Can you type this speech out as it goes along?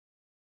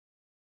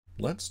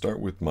Let's start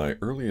with my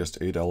earliest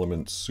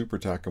 8-element Super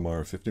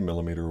Takumar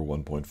 50mm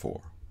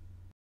 1.4.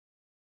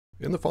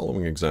 In the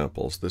following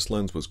examples, this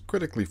lens was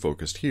critically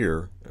focused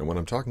here, and when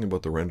I'm talking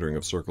about the rendering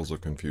of circles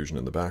of confusion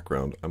in the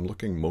background, I'm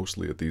looking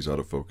mostly at these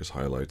out-of-focus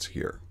highlights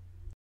here.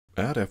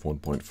 At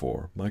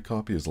f1.4, my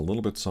copy is a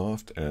little bit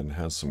soft and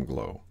has some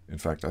glow. In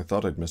fact, I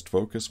thought I'd missed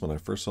focus when I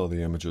first saw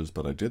the images,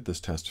 but I did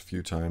this test a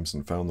few times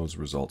and found those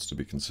results to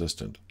be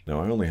consistent. Now,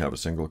 I only have a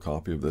single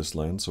copy of this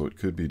lens, so it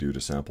could be due to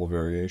sample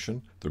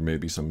variation. There may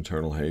be some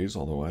internal haze,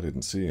 although I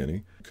didn't see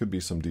any. It could be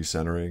some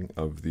decentering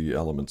of the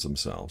elements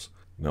themselves.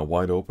 Now,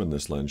 wide open,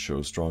 this lens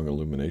shows strong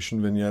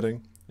illumination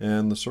vignetting,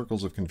 and the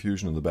circles of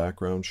confusion in the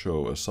background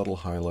show a subtle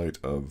highlight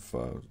of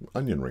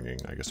onion ringing,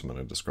 I guess I'm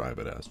going to describe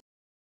it as.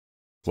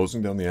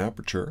 Closing down the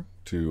aperture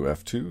to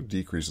f2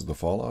 decreases the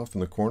fall-off in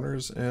the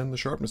corners and the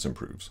sharpness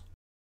improves.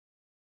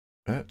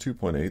 At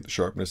 2.8, the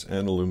sharpness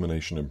and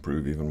illumination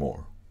improve even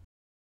more.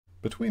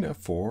 Between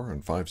f4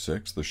 and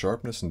 5.6, the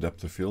sharpness and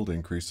depth of field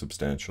increase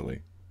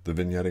substantially. The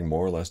vignetting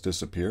more or less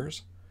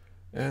disappears,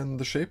 and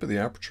the shape of the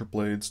aperture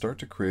blades start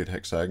to create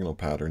hexagonal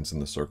patterns in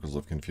the circles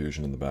of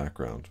confusion in the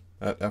background,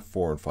 at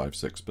f4 and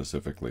 5.6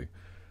 specifically.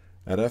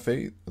 At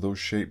f8, those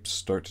shapes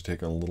start to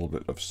take on a little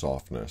bit of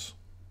softness.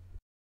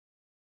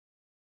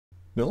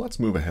 Now let's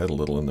move ahead a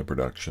little in the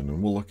production,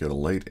 and we'll look at a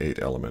late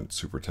 8-element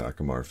Super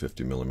Takumar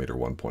 50mm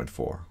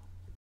 1.4.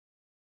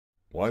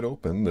 Wide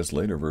open, this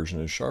later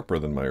version is sharper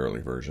than my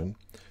early version.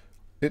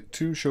 It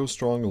too shows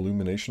strong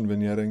illumination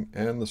vignetting,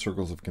 and the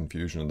circles of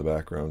confusion in the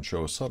background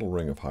show a subtle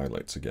ring of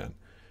highlights again,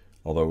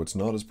 although it's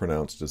not as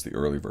pronounced as the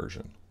early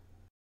version.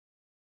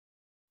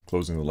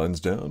 Closing the lens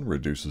down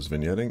reduces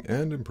vignetting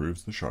and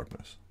improves the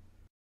sharpness.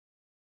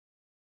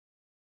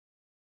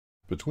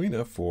 Between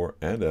f4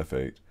 and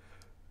f8,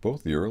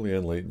 both the early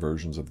and late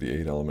versions of the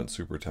 8-element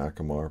Super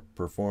Takumar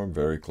perform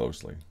very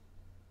closely.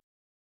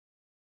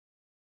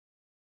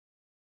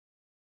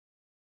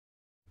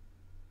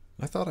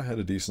 I thought I had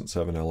a decent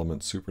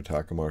 7-element Super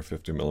Takumar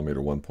 50mm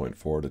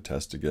 1.4 to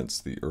test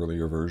against the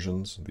earlier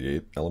versions, the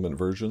 8-element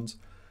versions,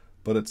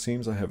 but it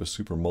seems I have a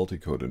Super Multi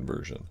Coated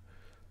version.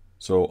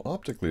 So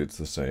optically it's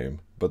the same,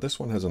 but this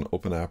one has an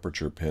open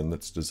aperture pin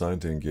that's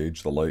designed to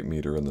engage the light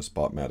meter in the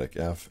Spotmatic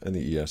F and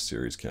the ES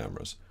series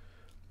cameras.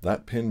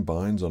 That pin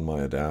binds on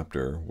my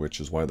adapter, which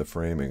is why the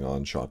framing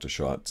on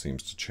shot-to-shot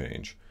seems to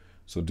change.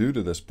 So due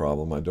to this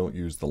problem, I don't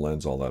use the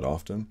lens all that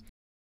often.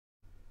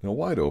 Now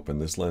wide open,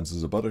 this lens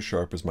is about as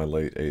sharp as my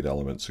late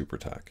 8-element Super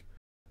Tac.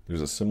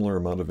 There's a similar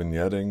amount of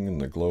vignetting,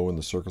 and the glow and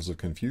the circles of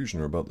confusion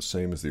are about the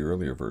same as the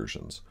earlier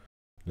versions.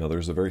 Now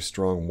there's a very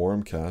strong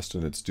warm cast,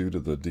 and it's due to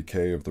the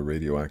decay of the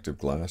radioactive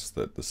glass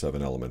that the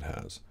 7-element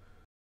has.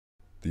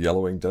 The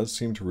yellowing does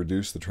seem to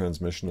reduce the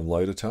transmission of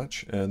light a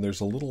touch, and there's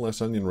a little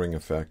less onion ring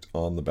effect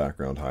on the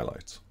background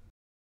highlights.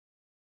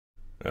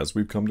 As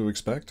we've come to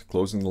expect,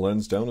 closing the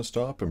lens down a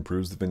stop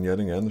improves the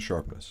vignetting and the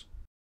sharpness.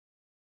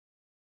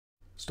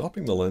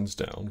 Stopping the lens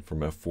down from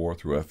f4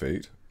 through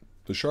f8,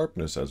 the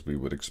sharpness, as we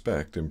would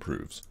expect,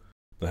 improves.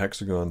 The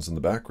hexagons in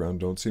the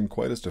background don't seem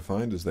quite as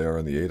defined as they are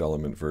in the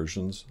 8-element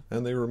versions,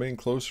 and they remain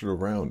closer to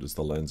round as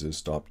the lens is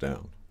stopped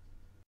down.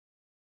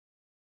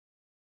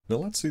 Now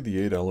let's see the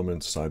 8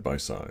 elements side by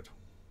side.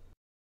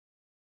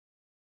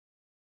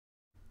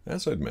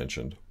 As I'd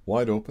mentioned,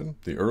 wide open,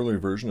 the early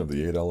version of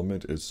the 8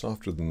 element is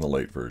softer than the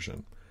late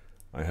version.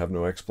 I have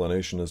no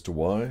explanation as to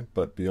why,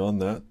 but beyond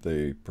that,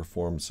 they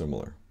perform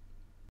similar.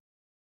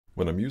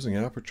 When I'm using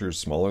apertures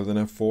smaller than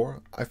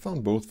f4, I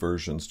found both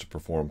versions to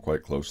perform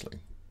quite closely.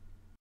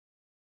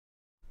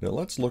 Now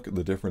let's look at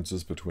the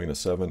differences between a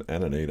 7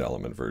 and an 8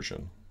 element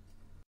version.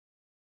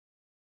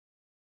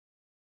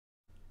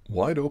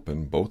 Wide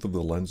open, both of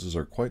the lenses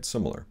are quite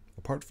similar,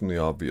 apart from the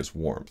obvious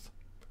warmth.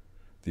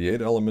 The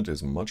 8-element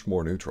is much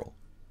more neutral.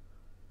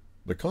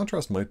 The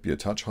contrast might be a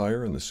touch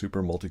higher in the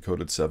Super Multi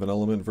Coated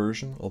 7-element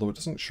version, although it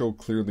doesn't show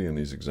clearly in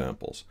these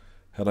examples.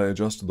 Had I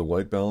adjusted the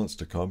white balance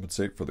to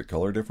compensate for the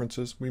color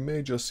differences, we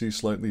may just see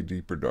slightly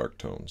deeper dark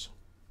tones.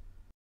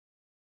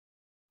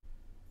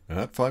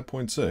 At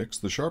 5.6,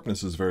 the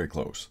sharpness is very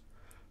close.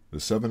 The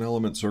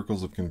 7-element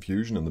circles of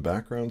confusion in the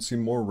background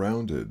seem more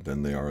rounded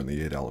than they are in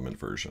the 8-element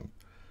version.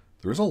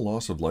 There is a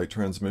loss of light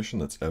transmission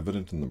that's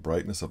evident in the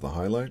brightness of the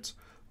highlights,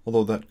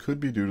 although that could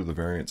be due to the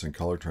variance in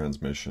color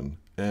transmission,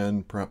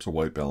 and perhaps a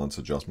white balance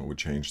adjustment would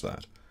change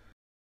that.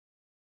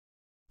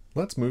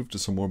 Let's move to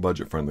some more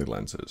budget-friendly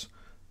lenses.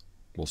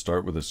 We'll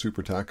start with a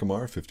Super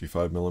Takumar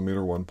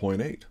 55mm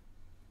 1.8.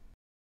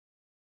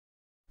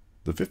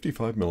 The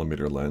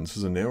 55mm lens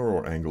has a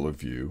narrower angle of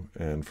view,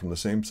 and from the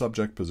same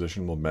subject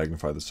position will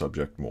magnify the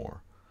subject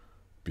more.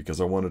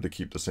 Because I wanted to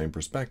keep the same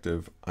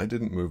perspective, I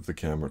didn't move the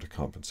camera to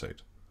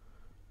compensate.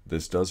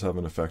 This does have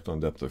an effect on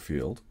depth of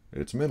field.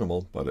 It's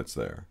minimal, but it's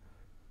there.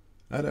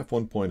 At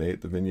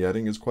f1.8, the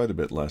vignetting is quite a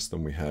bit less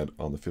than we had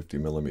on the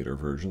 50mm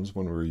versions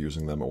when we were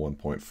using them at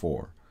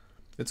 1.4.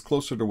 It's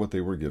closer to what they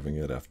were giving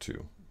at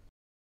f2.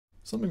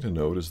 Something to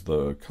note is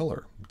the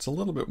color. It's a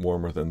little bit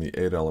warmer than the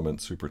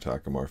 8-element Super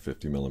Takumar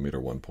 50mm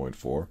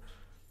 1.4,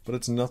 but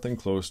it's nothing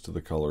close to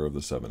the color of the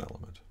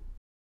 7-element.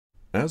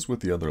 As with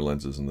the other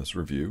lenses in this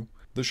review,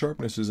 the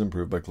sharpness is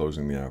improved by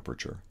closing the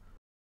aperture.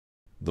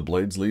 The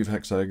blades leave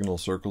hexagonal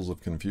circles of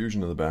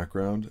confusion in the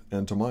background,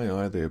 and to my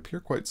eye they appear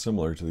quite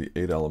similar to the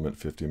 8-element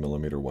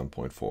 50mm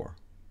 1.4.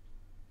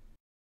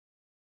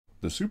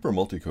 The Super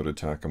Multi Coated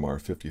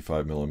Takumar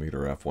 55mm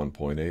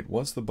f1.8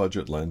 was the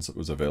budget lens that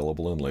was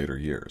available in later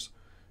years.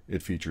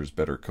 It features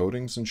better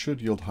coatings and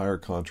should yield higher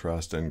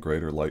contrast and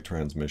greater light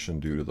transmission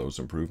due to those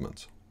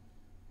improvements.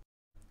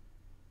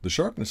 The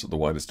sharpness at the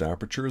widest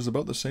aperture is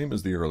about the same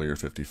as the earlier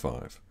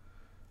 55.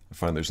 I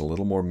find there's a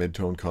little more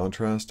mid-tone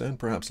contrast and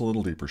perhaps a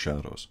little deeper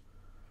shadows.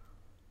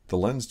 The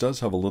lens does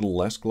have a little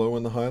less glow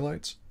in the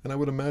highlights, and I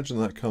would imagine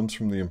that comes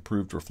from the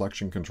improved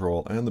reflection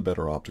control and the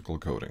better optical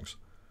coatings.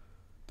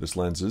 This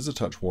lens is a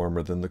touch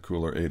warmer than the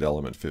cooler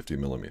 8-element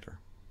 50mm.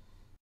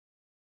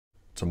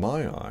 To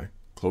my eye,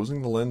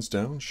 closing the lens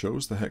down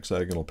shows the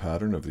hexagonal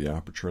pattern of the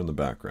aperture in the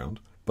background,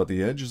 but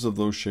the edges of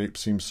those shapes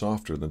seem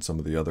softer than some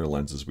of the other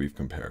lenses we've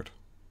compared.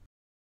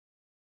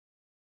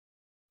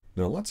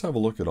 Now let's have a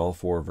look at all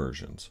four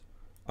versions.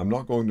 I'm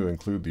not going to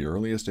include the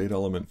earliest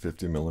 8-element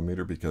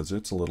 50mm because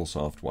it's a little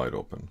soft wide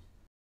open.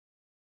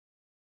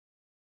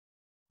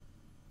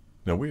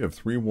 Now we have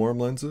three warm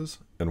lenses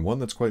and one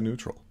that's quite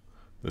neutral.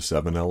 The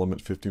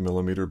 7-element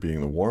 50mm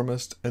being the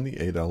warmest and the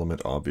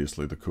 8-element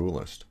obviously the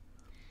coolest.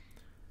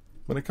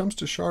 When it comes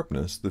to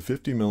sharpness, the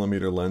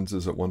 50mm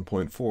lenses at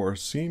 1.4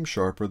 seem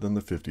sharper than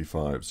the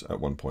 55s at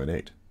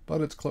 1.8,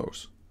 but it's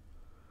close.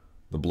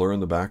 The blur in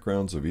the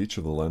backgrounds of each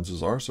of the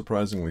lenses are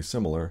surprisingly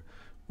similar,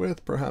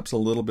 with perhaps a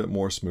little bit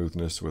more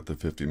smoothness with the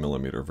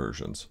 50mm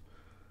versions.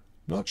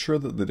 Not sure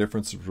that the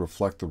differences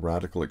reflect the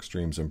radical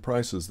extremes in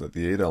prices that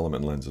the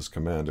 8-element lenses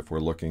command if we're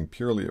looking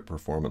purely at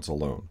performance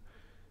alone.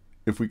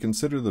 If we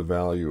consider the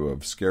value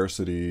of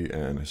scarcity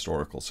and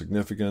historical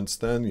significance,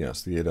 then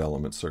yes, the 8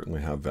 elements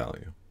certainly have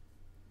value.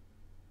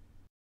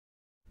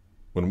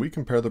 When we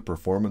compare the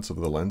performance of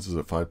the lenses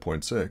at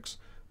 5.6,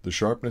 the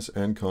sharpness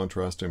and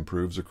contrast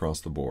improves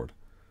across the board.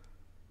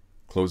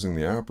 Closing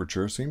the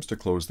aperture seems to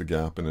close the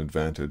gap and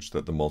advantage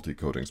that the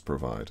multi-coatings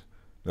provide.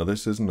 Now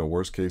this isn't a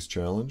worst-case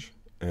challenge,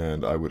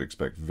 and I would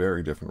expect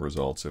very different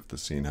results if the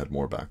scene had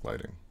more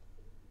backlighting.